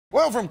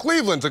Well, from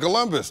Cleveland to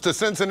Columbus to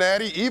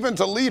Cincinnati, even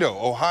Toledo,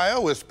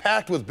 Ohio is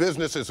packed with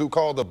businesses who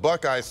call the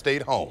Buckeye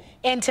State home.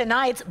 In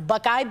tonight's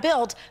Buckeye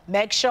Built,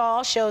 Meg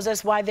Shaw shows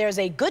us why there's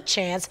a good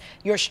chance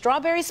your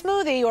strawberry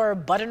smoothie or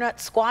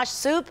butternut squash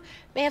soup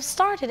may have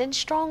started in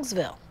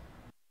Strongsville.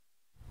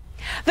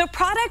 The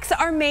products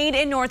are made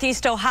in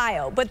Northeast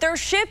Ohio, but they're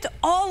shipped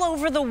all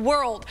over the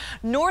world.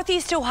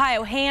 Northeast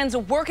Ohio hands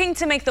working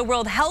to make the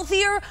world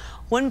healthier,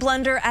 one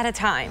blender at a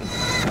time.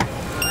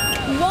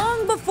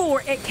 Long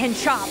before it can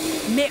chop,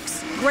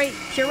 mix, grate,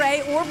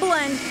 puree, or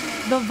blend,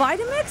 the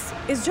Vitamix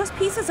is just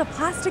pieces of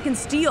plastic and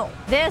steel.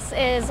 This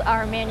is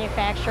our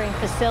manufacturing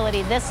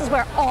facility. This is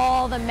where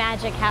all the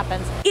magic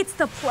happens. It's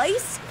the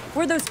place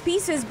where those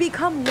pieces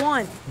become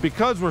one.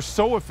 Because we're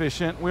so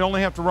efficient, we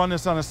only have to run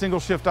this on a single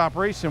shift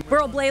operation.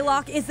 Burl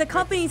Blaylock is the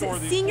company's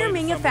senior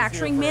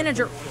manufacturing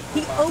manager.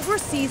 He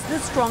oversees the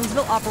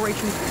Strongsville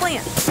operations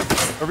plant.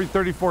 Every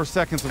 34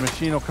 seconds, a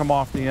machine will come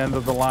off the end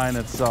of the line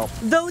itself.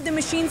 Though the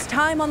machine's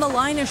time on the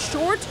line is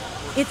short,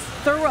 it's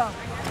thorough.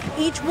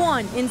 Each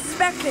one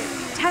inspected,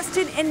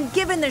 tested, and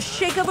given the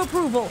shake of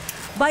approval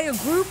by a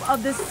group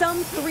of the some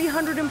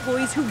 300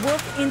 employees who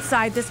work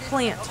inside this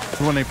plant.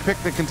 When they pick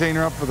the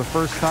container up for the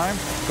first time,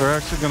 they're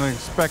actually going to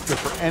inspect it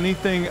for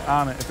anything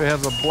on it. If it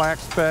has a black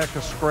speck,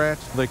 a scratch,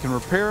 they can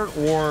repair it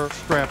or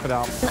scrap it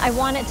out. I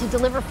want it to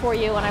deliver for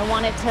you, and I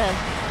want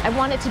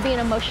it to be an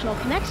emotional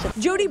connection.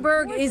 Jody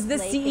Berg is the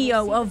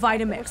CEO of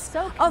Vitamix,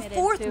 a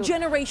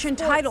fourth-generation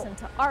title.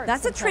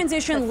 That's a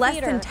transition less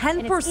than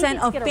 10%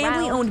 of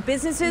family-owned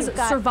businesses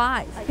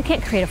survive. You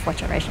can't create a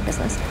fourth-generation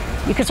business.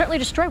 You can certainly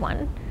destroy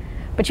one,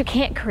 but you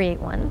can't create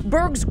one.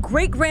 Berg's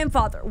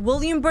great-grandfather,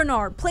 William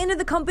Bernard, planted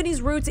the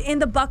company's roots in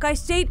the Buckeye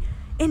State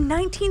in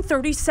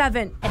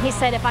 1937. And he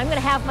said, if I'm going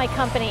to have my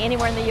company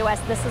anywhere in the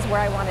U.S., this is where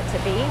I want it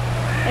to be.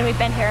 And we've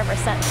been here ever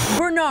since.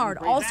 Bernard,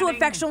 also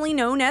affectionately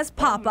known as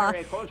Papa,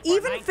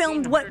 even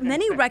filmed what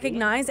many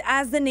recognize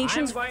as the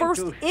nation's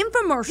first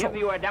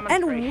infomercial.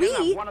 And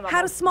we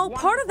had a small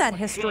part of that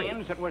history.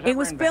 It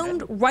was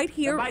filmed right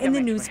here in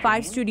the News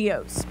 5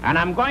 studios. And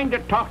I'm going to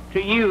talk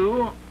to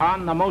you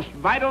on the most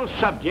vital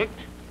subject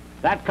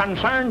that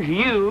concerns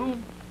you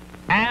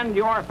and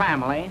your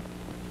family,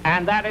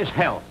 and that is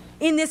health.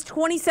 In this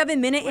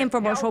 27-minute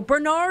infomercial,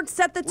 Bernard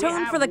set the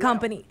tone for the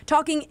company,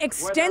 talking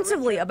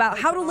extensively about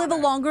how to live a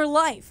longer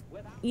life,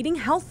 eating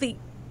healthy.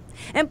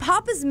 And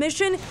Papa's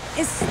mission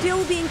is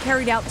still being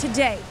carried out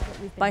today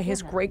by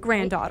his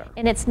great-granddaughter.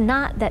 And it's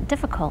not that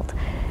difficult.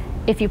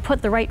 If you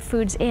put the right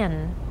foods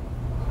in,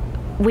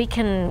 we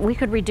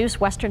could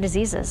reduce Western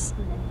diseases.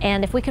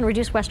 And if we can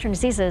reduce Western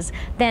diseases,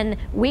 then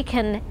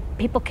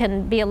people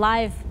can be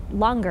alive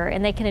longer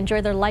and they can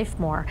enjoy their life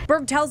more.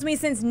 Berg tells me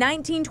since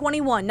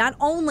 1921, not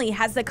only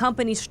has the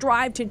company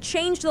strived to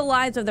change the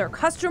lives of their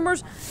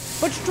customers,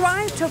 but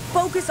strive to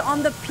focus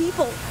on the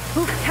people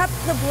who kept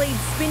the blade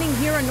spinning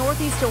here in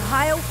Northeast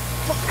Ohio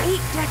for 8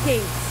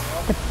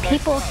 decades. The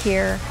people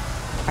here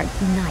are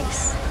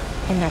nice,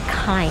 and they're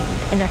kind,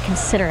 and they're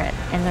considerate,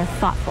 and they're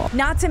thoughtful.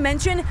 Not to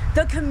mention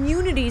the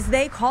communities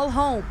they call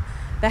home.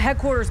 The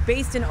headquarters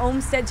based in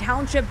Olmsted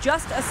Township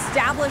just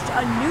established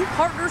a new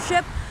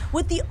partnership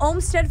with the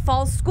Olmsted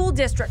Falls School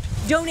District,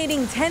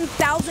 donating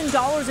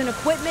 $10,000 in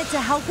equipment to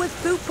help with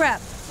food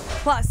prep.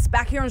 Plus,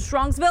 back here in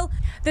Strongsville,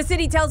 the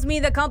city tells me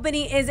the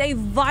company is a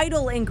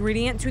vital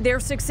ingredient to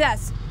their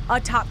success, a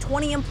top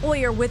 20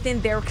 employer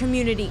within their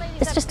community.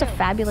 It's just a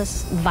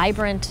fabulous,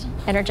 vibrant,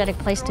 energetic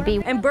place to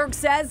be. And Berg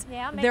says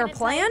their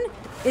plan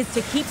is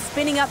to keep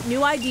spinning up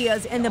new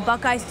ideas in the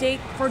Buckeye State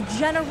for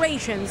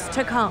generations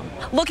to come.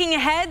 Looking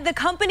ahead, the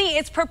company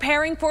is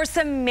preparing for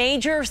some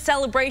major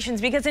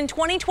celebrations because in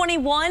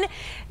 2021,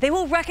 they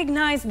will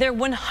recognize their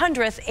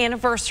 100th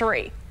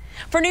anniversary.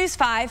 For News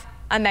 5,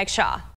 I'm Meg Shaw.